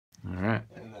All right.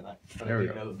 And then I There we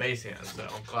didn't go. know the bass hand, so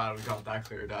I'm glad we got that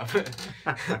cleared up.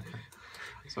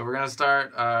 So we're gonna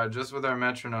start just with our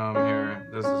metronome here.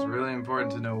 This is really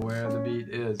important to know where the beat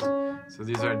is. So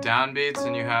these are down beats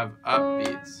and you have up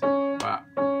beats. Ba,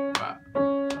 ba, ba,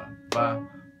 ba,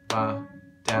 ba,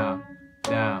 down,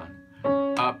 down,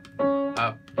 up,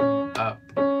 up, up,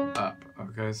 up.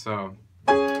 Okay, so.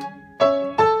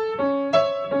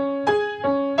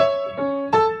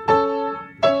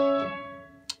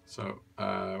 So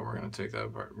we're gonna take that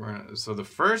apart. So the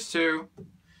first two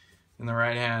in the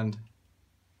right hand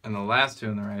and the last two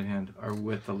in the right hand are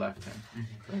with the left hand.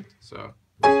 Correct. So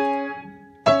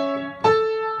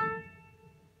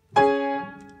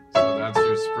that's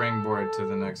your springboard to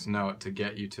the next note to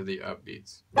get you to the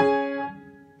upbeats.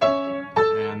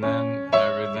 And then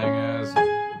everything is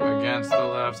against the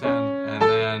left hand and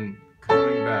then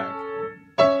coming back.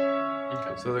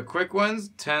 Okay. So the quick ones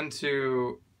tend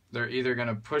to, they're either going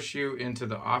to push you into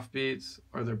the offbeats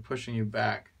or they're pushing you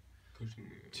back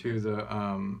to the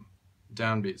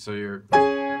downbeat. So you're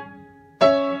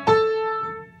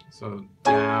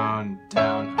down,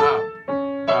 down, up,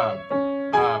 up,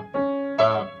 up,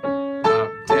 up,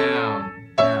 up, down,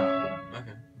 down.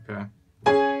 Okay. Okay.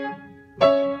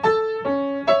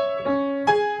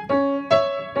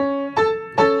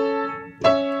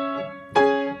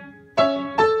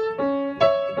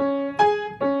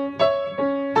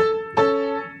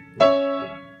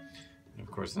 And of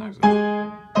course, the next one.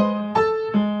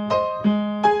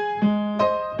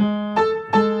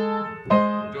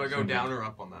 Down or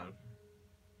up on that?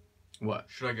 What?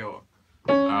 Should I go up?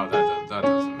 Oh, that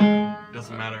doesn't matter.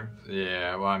 Doesn't matter?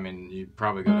 Yeah, well, I mean, you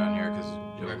probably go down here because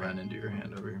you'll run into your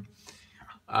hand over here.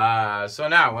 So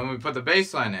now, when we put the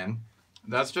bass line in,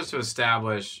 that's just to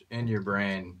establish in your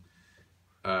brain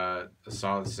a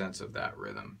solid sense of that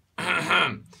rhythm.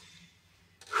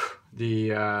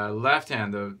 The left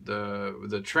hand,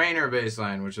 the trainer bass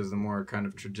line, which is the more kind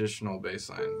of traditional bass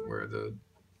line, where the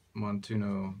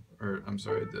Montuno, or I'm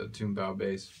sorry, the tumbao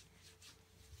bass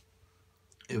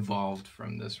evolved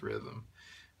from this rhythm,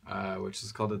 which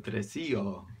is called a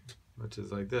tresillo, which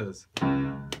is like this. So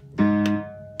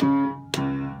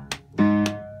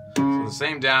the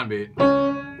same downbeat.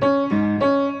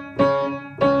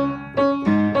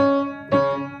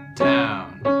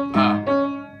 Down, up,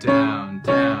 down,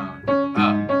 down,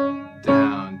 up,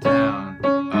 down, down,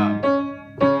 up.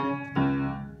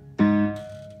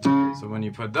 So when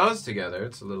you put those together,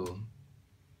 it's a little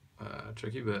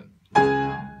tricky, but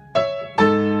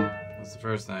that's the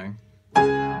first thing.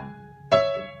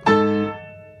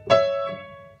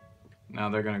 Now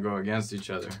they're going to go against each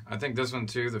other. I think this one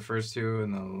too, the first two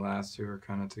and the last two are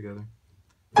kind of together.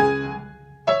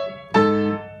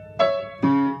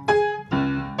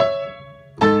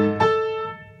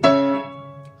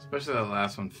 Especially that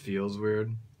last one feels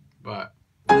weird, but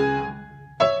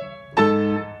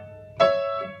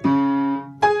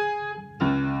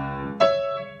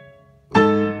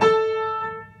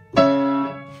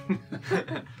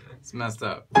it's messed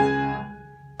up.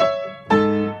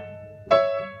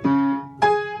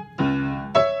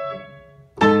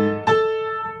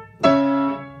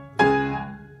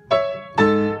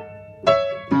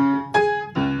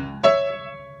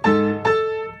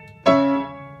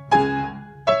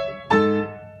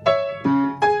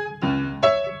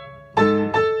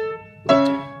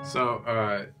 So,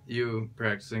 you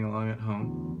practicing along at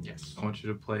home? Yes. I want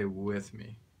you to play with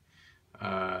me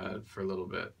for a little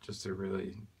bit, just to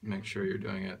really make sure you're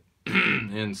doing it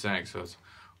in sync. So it's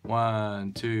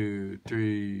 1, 2,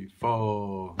 3,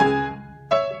 4.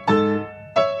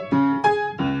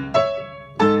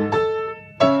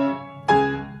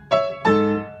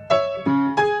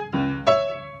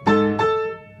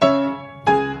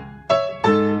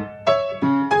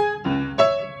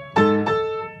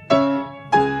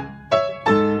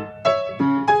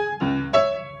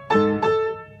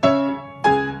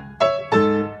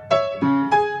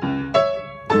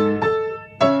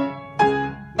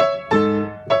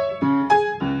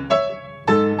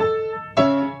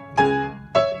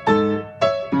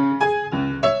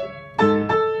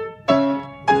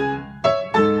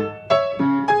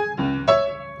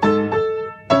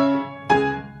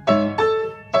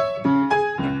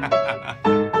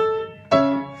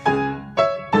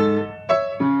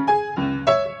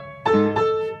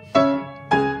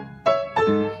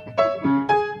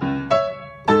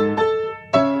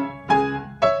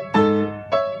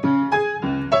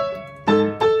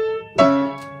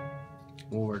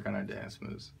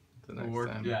 Moves the next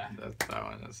time. Yeah. That's that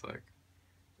one. It's like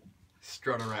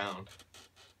strut around.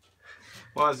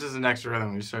 Well, it's just an extra rhythm.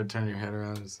 When you start turning your head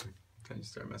around, it's like then you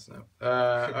start messing up.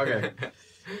 Okay.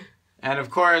 And of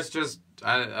course, just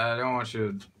I don't want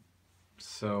you to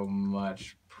so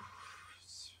much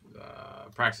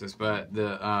practice, but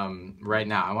the right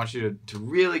now I want you to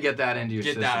really get that into your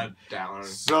system. Get that down.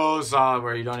 So solid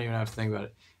where you don't even have to think about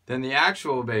it. Then the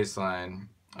actual bass line,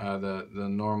 the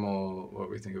normal what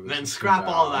we think of as Then a scrap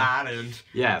two all dial. that and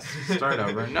Yes, start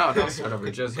over. No, don't start over.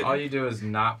 Just all you do is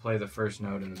not play the first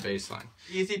note in the bass line.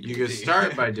 easy peasy. You can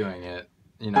start by doing it.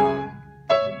 You know,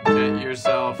 get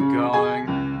yourself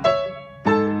going.